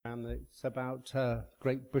It's about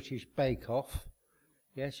Great British Bake Off.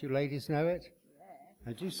 Yes, you ladies know it? Yeah.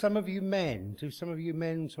 And do some of you men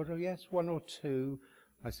sort of, yes, one or two?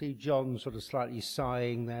 I see John sort of slightly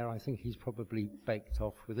sighing there. I think he's probably baked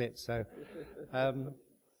off with it. So, and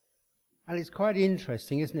it's quite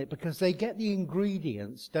interesting, isn't it? Because they get the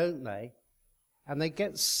ingredients, don't they? And they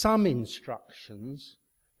get some instructions,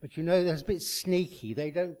 but you know, they're a bit sneaky.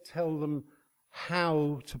 They don't tell them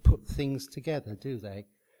how to put things together, do they?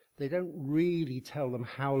 They don't really tell them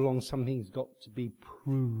how long something's got to be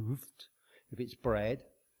proved, if it's bread.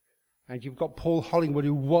 And you've got Paul Hollingwood,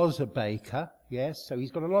 who was a baker, yes, so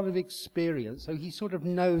he's got a lot of experience, so he sort of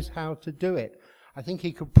knows how to do it. I think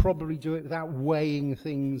he could probably do it without weighing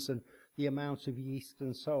things and the amount of yeast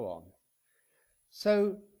and so on.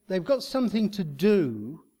 So they've got something to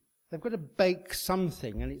do. They've got to bake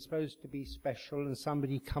something, and it's supposed to be special, and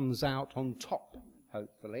somebody comes out on top,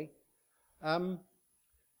 hopefully.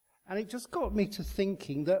 And it just got me to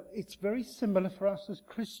thinking that it's very similar for us as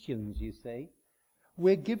Christians, you see.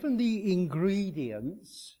 We're given the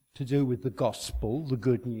ingredients to do with the gospel, the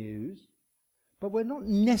good news, but we're not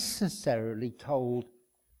necessarily told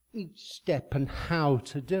each step and how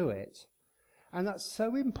to do it. And that's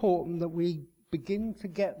so important that we begin to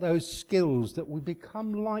get those skills, that we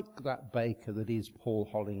become like that baker that is Paul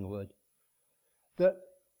Hollingwood. That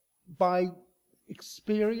by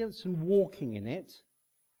experience and walking in it,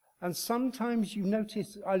 and sometimes you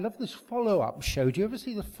notice, I love this follow-up show. Do you ever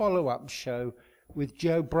see the follow-up show with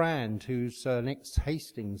Jo Brand, who's an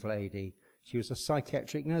ex-Hastings lady? She was a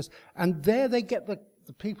psychiatric nurse. And there they get the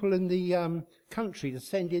people in the country to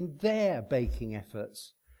send in their baking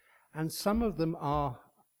efforts. And some of them are,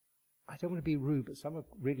 I don't want to be rude, but some are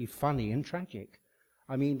really funny and tragic.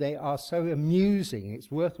 I mean, they are so amusing.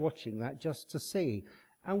 It's worth watching that just to see.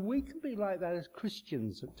 And we can be like that as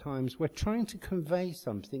Christians at times. We're trying to convey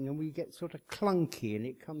something and we get sort of clunky and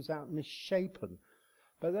it comes out misshapen.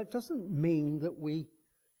 But that doesn't mean that we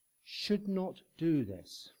should not do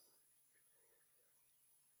this.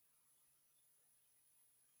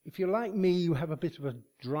 If you're like me, you have a bit of a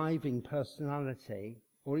driving personality,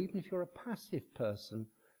 or even if you're a passive person,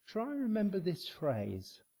 try and remember this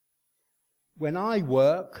phrase. When I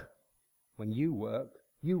work, when you work,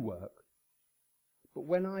 you work. But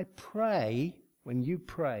when I pray, when you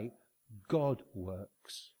pray, God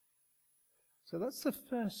works. So that's the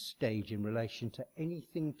first stage in relation to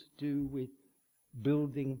anything to do with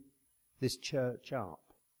building this church up.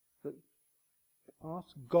 That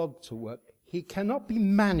ask God to work. He cannot be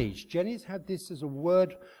managed. Jenny's had this as a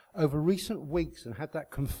word over recent weeks and had that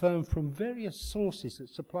confirmed from various sources that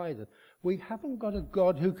supplied it. We haven't got a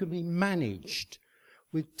God who can be managed.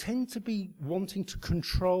 We tend to be wanting to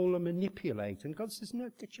control and manipulate. And God says, no,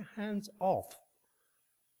 get your hands off.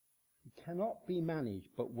 It cannot be managed.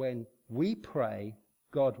 But when we pray,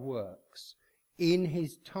 God works in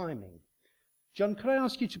his timing. John, could I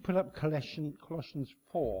ask you to put up Colossians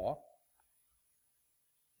 4?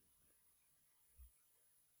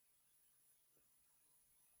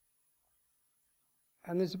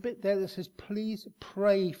 And there's a bit there that says, please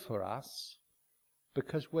pray for us,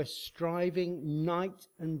 because we're striving night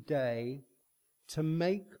and day to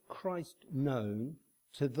make Christ known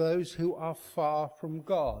to those who are far from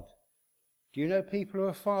God. Do you know people who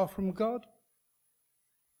are far from God?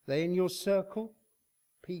 They in your circle?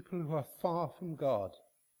 People who are far from God.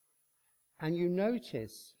 And you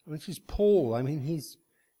notice, and this is Paul, I mean, he's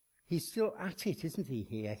still at it, isn't he,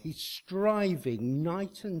 here? He's striving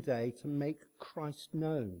night and day to make Christ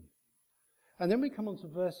known. And then we come on to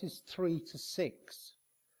verses 3 to 6.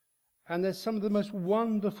 And there's some of the most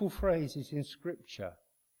wonderful phrases in Scripture.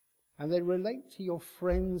 And they relate to your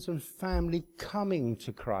friends and family coming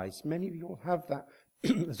to Christ. Many of you will have that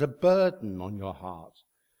as a burden on your heart.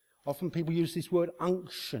 Often people use this word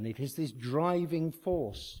unction. It is this driving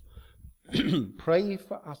force. Pray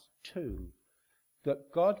for us too,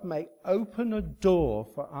 that God may open a door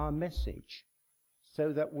for our message,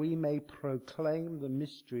 so that we may proclaim the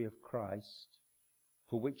mystery of Christ,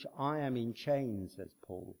 for which I am in chains, says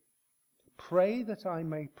Paul. Pray that I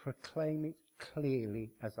may proclaim it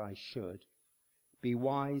clearly as I should. Be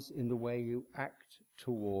wise in the way you act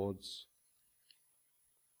towards.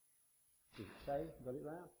 Did it say? Got it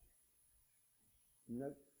there?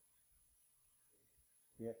 No.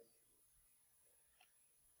 Yes.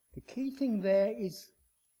 The key thing there is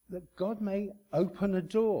that God may open a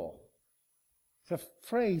door. It's a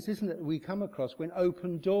phrase, isn't it, that we come across when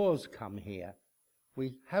open doors come here.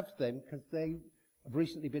 We have them because they have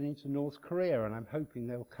recently been into North Korea, and I'm hoping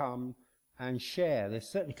they'll come and share. They're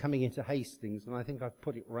certainly coming into Hastings, and I think I've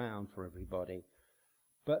put it round for everybody.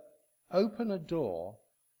 But open a door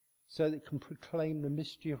so that it can proclaim the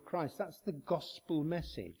mystery of Christ. That's the gospel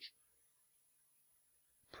message.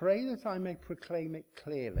 Pray that I may proclaim it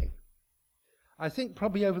clearly. I think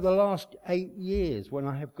probably over the last 8 years, when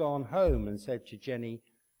I have gone home and said to Jenny,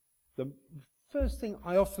 the first thing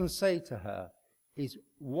I often say to her is,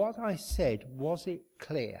 what I said, was it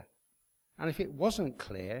clear? And if it wasn't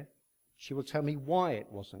clear, she will tell me why it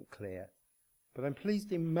wasn't clear. But I'm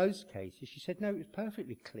pleased in most cases she said, no, it was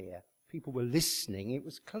perfectly clear. People were listening, it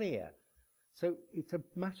was clear. So it's a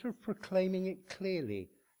matter of proclaiming it clearly,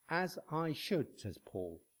 as I should, says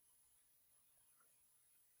Paul.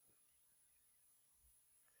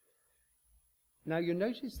 Now you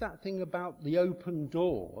notice that thing about the open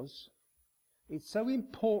doors. It's so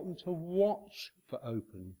important to watch for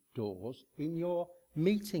open doors in your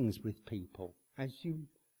meetings with people as you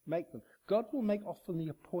make them. God will make often the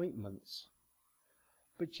appointments.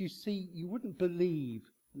 But you see, you wouldn't believe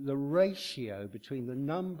the ratio between the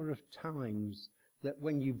number of times that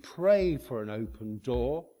when you pray for an open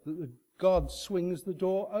door, that God swings the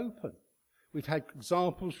door open. We've had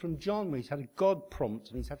examples from John where he's had a God prompt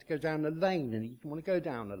and he's had to go down a lane and he didn't want to go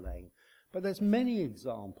down a lane. But there's many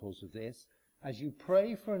examples of this. As you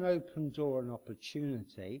pray for an open door and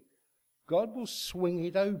opportunity, God will swing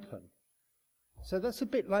it open. So that's a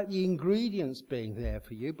bit like the ingredients being there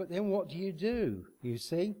for you, but then what do? You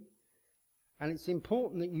see? And it's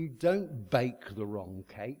important that you don't bake the wrong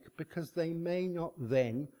cake, because they may not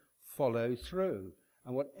then follow through.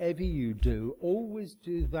 And whatever you do, always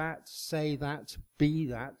do that, say that, be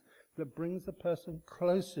that brings the person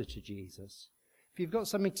closer to Jesus. If you've got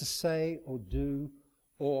something to say or do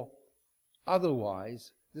or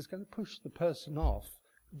otherwise that's going to push the person off,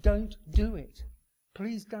 don't do it.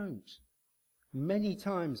 Please don't. Many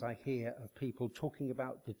times I hear of people talking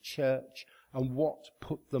about the church and what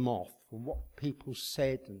put them off, and what people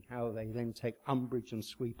said and how they then take umbrage and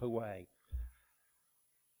sweep away.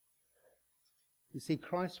 You see,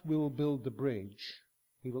 Christ will build the bridge.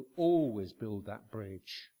 He will always build that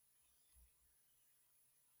bridge.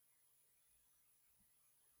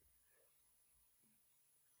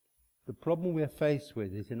 The problem we're faced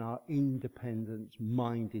with is in our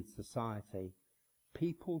independent-minded society,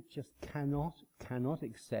 people just cannot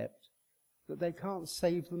accept that they can't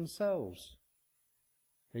save themselves.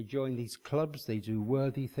 They join these clubs, they do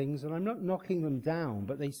worthy things, and I'm not knocking them down,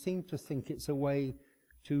 but they seem to think it's a way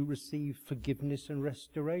to receive forgiveness and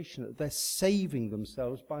restoration, that they're saving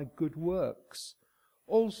themselves by good works.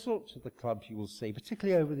 All sorts of the clubs you will see,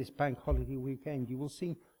 particularly over this bank holiday weekend, you will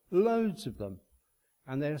see loads of them.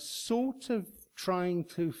 And they're sort of trying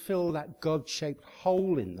to fill that God-shaped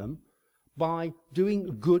hole in them by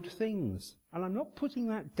doing good things. And I'm not putting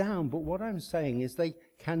that down, but what I'm saying is they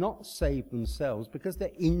cannot save themselves because they're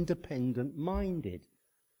independent-minded.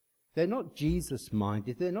 They're not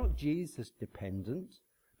Jesus-minded, they're not Jesus-dependent,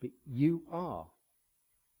 but you are.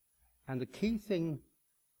 And the key thing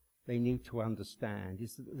they need to understand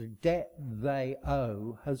is that the debt they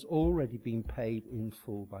owe has already been paid in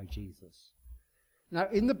full by Jesus. Now,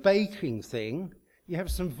 in the baking thing, you have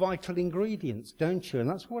some vital ingredients, don't you? And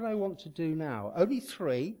that's what I want to do now. Only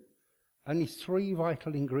three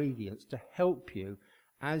vital ingredients to help you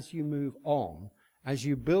as you move on, as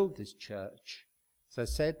you build this church. As I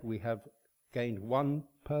said, we have gained one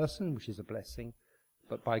person, which is a blessing,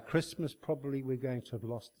 but by Christmas probably we're going to have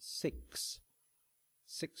lost 6.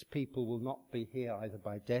 6 people will not be here either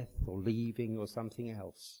by death or leaving or something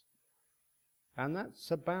else. And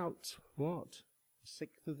that's about, what, a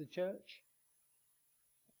sixth of the church?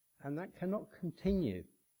 And that cannot continue.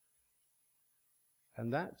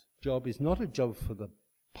 And that job is not a job for the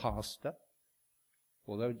pastor,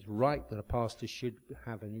 although it's right that a pastor should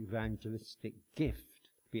have an evangelistic gift,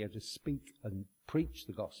 be able to speak and preach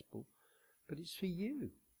the gospel, but it's for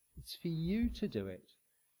you. It's for you to do it.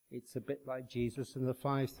 It's a bit like Jesus and the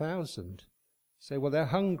 5,000. Say, well, they're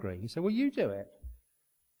hungry. You say, well, you do it.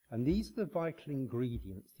 And these are the vital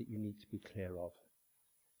ingredients that you need to be clear of.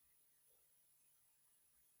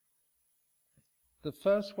 The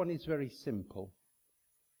first one is very simple,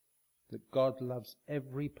 that God loves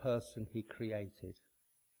every person he created,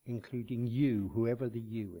 including you, whoever the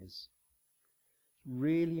you is.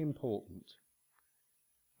 Really important.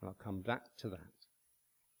 And I'll come back to that.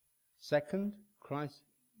 Second, Christ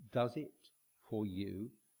does it for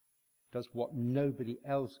you, does what nobody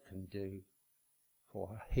else can do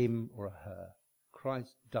for him or her.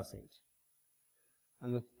 Christ does it.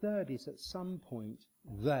 And the third is at some point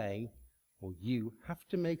they or you have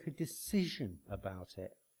to make a decision about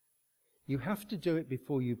it. You have to do it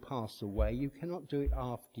before you pass away. You cannot do it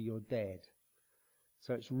after you're dead.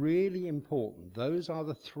 So it's really important. Those are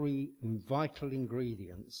the 3 vital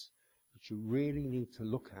ingredients which you really need to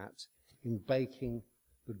look at in baking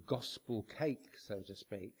the gospel cake, so to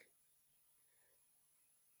speak.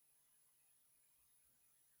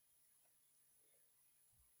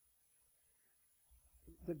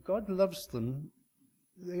 That God loves them,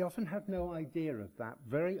 they often have no idea of that.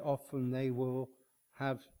 Very often they will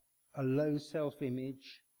have a low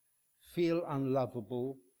self-image, feel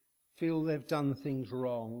unlovable, feel they've done things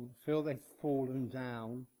wrong, feel they've fallen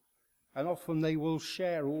down, and often they will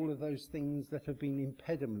share all of those things that have been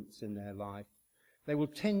impediments in their life. They will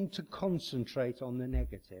tend to concentrate on the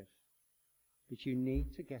negative. But you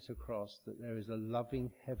need to get across that there is a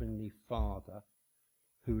loving Heavenly Father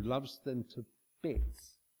who loves them to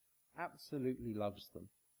bits, absolutely loves them.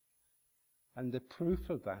 And the proof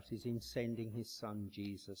of that is in sending his Son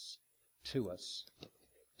Jesus to us.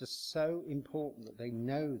 Just so important that they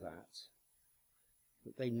know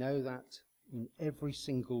that in every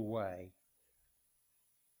single way.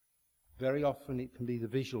 Very often it can be the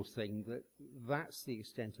visual thing that that's the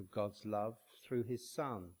extent of God's love through his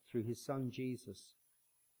Son Jesus,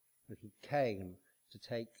 that he came to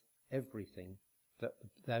take everything that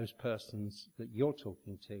those persons that you're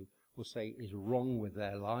talking to will say is wrong with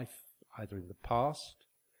their life, either in the past,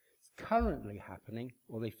 it's currently happening,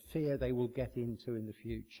 or they fear they will get into in the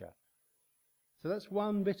future. So that's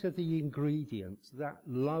one bit of the ingredients. That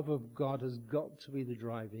love of God has got to be the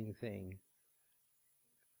driving thing.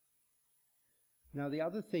 Now the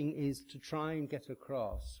other thing is to try and get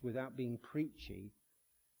across, without being preachy,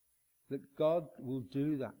 that God will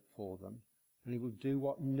do that for them, and he will do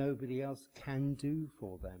what nobody else can do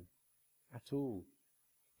for them at all.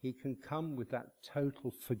 He can come with that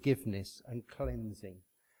total forgiveness and cleansing,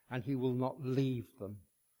 and he will not leave them,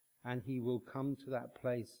 and he will come to that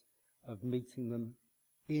place of meeting them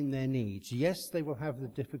in their needs. Yes, they will have the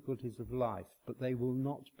difficulties of life, but they will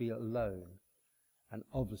not be alone. And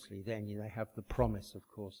obviously then they have the promise, of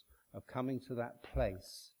course, of coming to that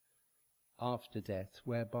place after death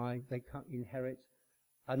whereby they can inherit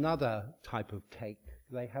another type of cake.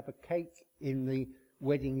 They have a cake in the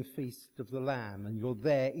wedding feast of the Lamb, and you're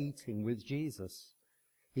there eating with Jesus.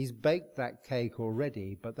 He's baked that cake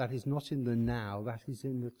already, but that is not in the now, that is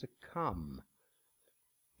in the to come.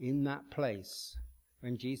 In that place,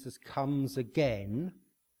 when Jesus comes again,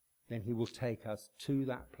 then he will take us to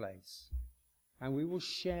that place, and we will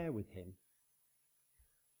share with him.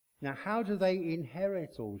 Now, how do they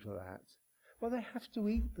inherit all of that? Well, they have to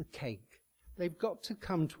eat the cake. They've got to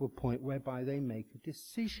come to a point whereby they make a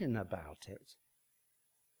decision about it.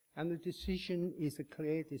 And the decision is a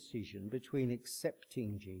clear decision between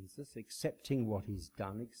accepting Jesus, accepting what he's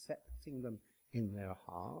done, accepting them in their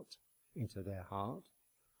heart, into their heart,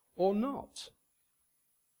 or not.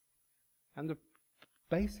 And the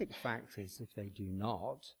basic fact is, if they do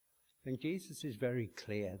not, then Jesus is very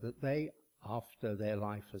clear that they, after their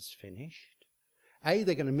life is finished, they're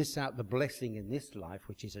going to miss out the blessing in this life,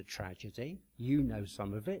 which is a tragedy. You know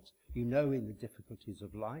some of it. You know in the difficulties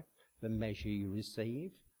of life, the measure you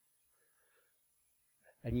receive.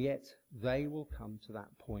 And yet they will come to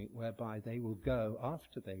that point whereby they will go,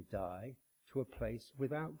 after they die, to a place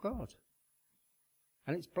without God.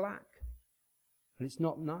 And it's black. And it's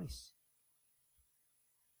not nice.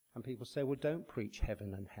 And people say, well, don't preach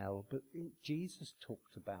heaven and hell. But Jesus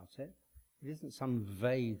talked about it. It isn't some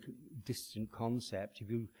vague, distant concept. If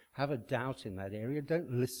you have a doubt in that area,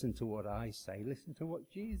 don't listen to what I say. Listen to what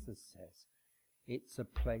Jesus says. It's a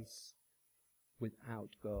place without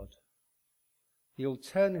God. The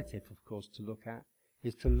alternative, of course, to look at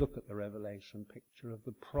is to look at the Revelation picture of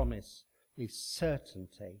the promise, the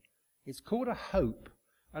certainty. It's called a hope.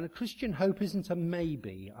 And a Christian hope isn't a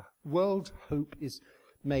maybe. A world hope is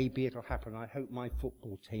maybe it'll happen. I hope my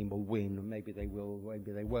football team will win. And maybe they will,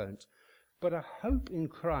 maybe they won't. But a hope in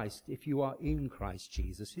Christ, if you are in Christ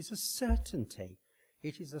Jesus, is a certainty.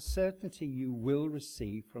 It is a certainty you will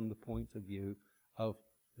receive from the point of view of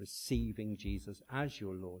receiving Jesus as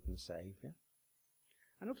your Lord and Saviour.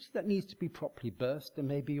 And obviously that needs to be properly birthed, and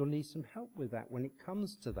maybe you'll need some help with that when it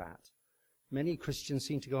comes to that. Many Christians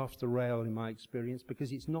seem to go off the rail, in my experience,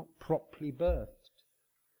 because it's not properly birthed.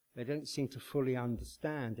 They don't seem to fully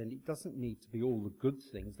understand, and it doesn't need to be all the good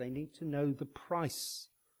things. They need to know the price.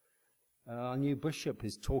 Our new bishop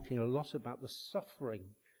is talking a lot about the suffering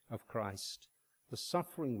of Christ, the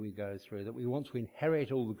suffering we go through, that we want to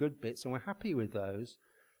inherit all the good bits, and we're happy with those.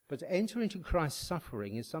 But to enter into Christ's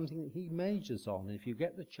suffering is something that he majors on. And if you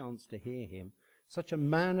get the chance to hear him, such a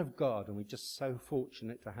man of God, and we're just so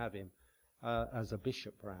fortunate to have him as a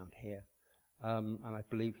bishop around here. And I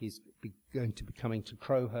believe he's going to be coming to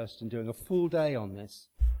Crowhurst and doing a full day on this.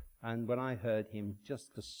 And when I heard him,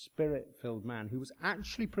 just a spirit-filled man who was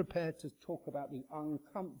actually prepared to talk about the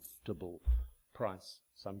uncomfortable price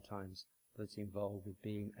sometimes that's involved with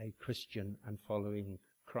being a Christian and following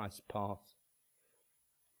Christ's path.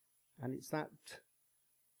 And it's that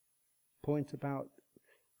point about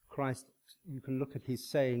Christ. You can look at his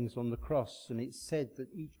sayings on the cross, and it's said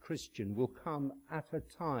that each Christian will come at a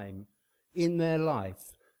time in their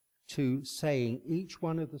life to saying each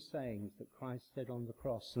one of the sayings that Christ said on the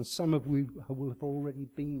cross. And some of you will have already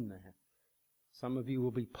been there. Some of you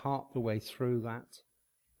will be part the way through that,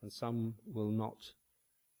 and some will not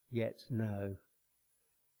yet know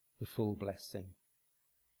the full blessing,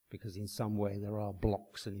 because in some way there are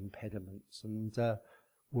blocks and impediments, and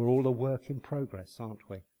we're all a work in progress, aren't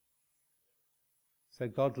we? So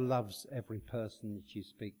God loves every person that you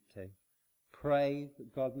speak to. Pray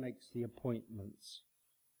that God makes the appointments,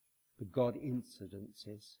 the God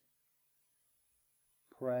incidences.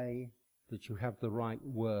 Pray that you have the right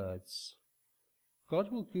words. God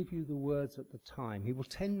will give you the words at the time. He will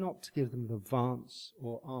tend not to give them in advance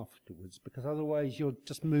or afterwards, because otherwise you're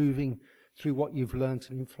just moving through what you've learnt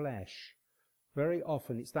in flesh. Very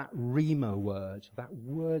often it's that rhema word, that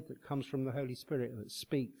word that comes from the Holy Spirit that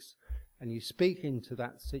speaks, and you speak into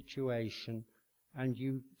that situation, and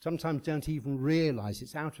you sometimes don't even realize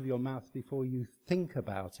it's out of your mouth before you think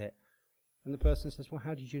about it. And the person says, well,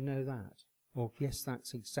 how did you know that? Well, yes,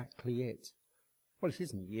 that's exactly it. Well, it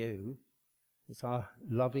isn't you. It's our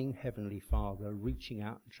loving Heavenly Father reaching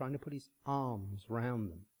out and trying to put his arms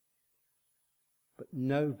round them. But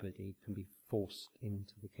nobody can be forced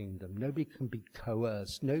into the kingdom. Nobody can be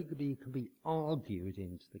coerced. Nobody can be argued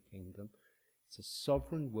into the kingdom. It's a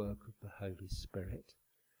sovereign work of the Holy Spirit.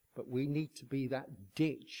 But we need to be that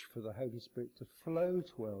ditch for the Holy Spirit to flow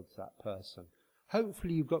towards that person.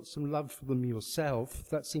 Hopefully you've got some love for them yourself.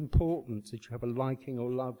 That's important, that you have a liking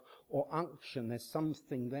or love or unction. There's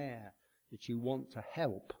something there that you want to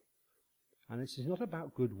help. And this is not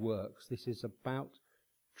about good works. This is about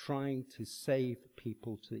trying to save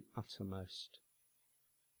people to the uttermost.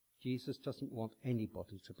 Jesus doesn't want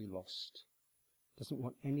anybody to be lost. Doesn't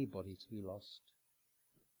want anybody to be lost.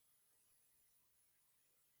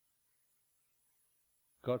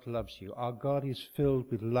 God loves you. Our God is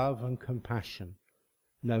filled with love and compassion,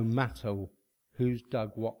 no matter who's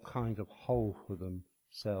dug what kind of hole for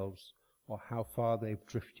themselves or how far they've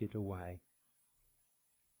drifted away.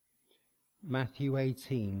 Matthew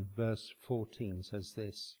 18, verse 14 says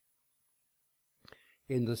this: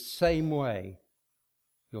 in the same way,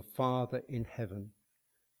 your Father in heaven,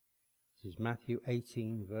 this is Matthew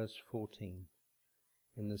 18, verse 14,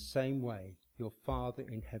 in the same way, your Father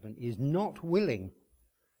in heaven is not willing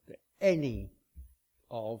that any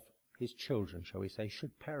of his children, shall we say,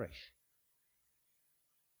 should perish.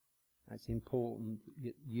 It's important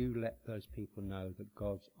that you let those people know that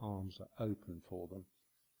God's arms are open for them.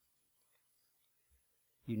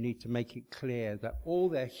 You need to make it clear that all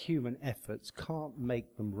their human efforts can't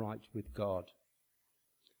make them right with God.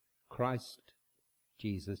 Christ,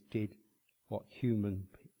 Jesus, did what human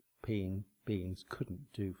beings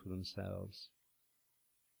couldn't do for themselves.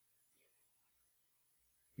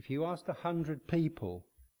 If you asked 100 people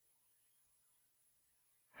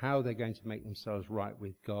how they're going to make themselves right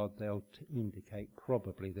with God, they'll indicate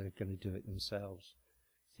probably they're going to do it themselves.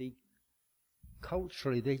 See,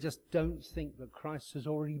 culturally, they just don't think that Christ has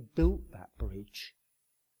already built that bridge.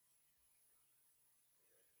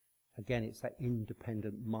 Again, it's that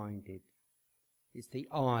independent-minded. It's the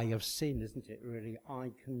I of sin, isn't it, really?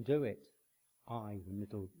 I can do it. I, the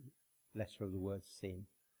middle letter of the word sin.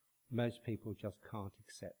 Most people just can't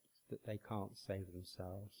accept that they can't save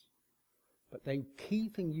themselves. But the key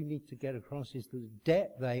thing you need to get across is the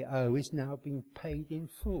debt they owe is now being paid in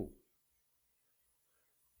full.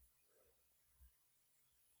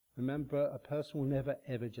 Remember, a person will never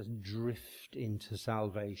ever just drift into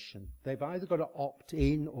salvation. They've either got to opt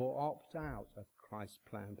in or opt out of Christ's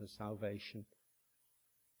plan for salvation.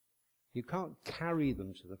 You can't carry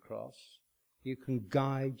them to the cross. You can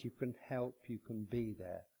guide, you can help, you can be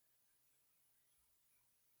there.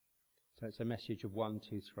 So it's a message of 1,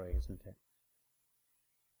 2, 3, isn't it?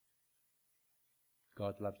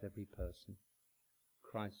 God loves every person.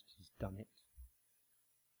 Christ has done it.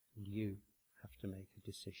 And you have to make a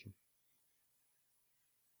decision.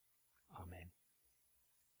 Amen.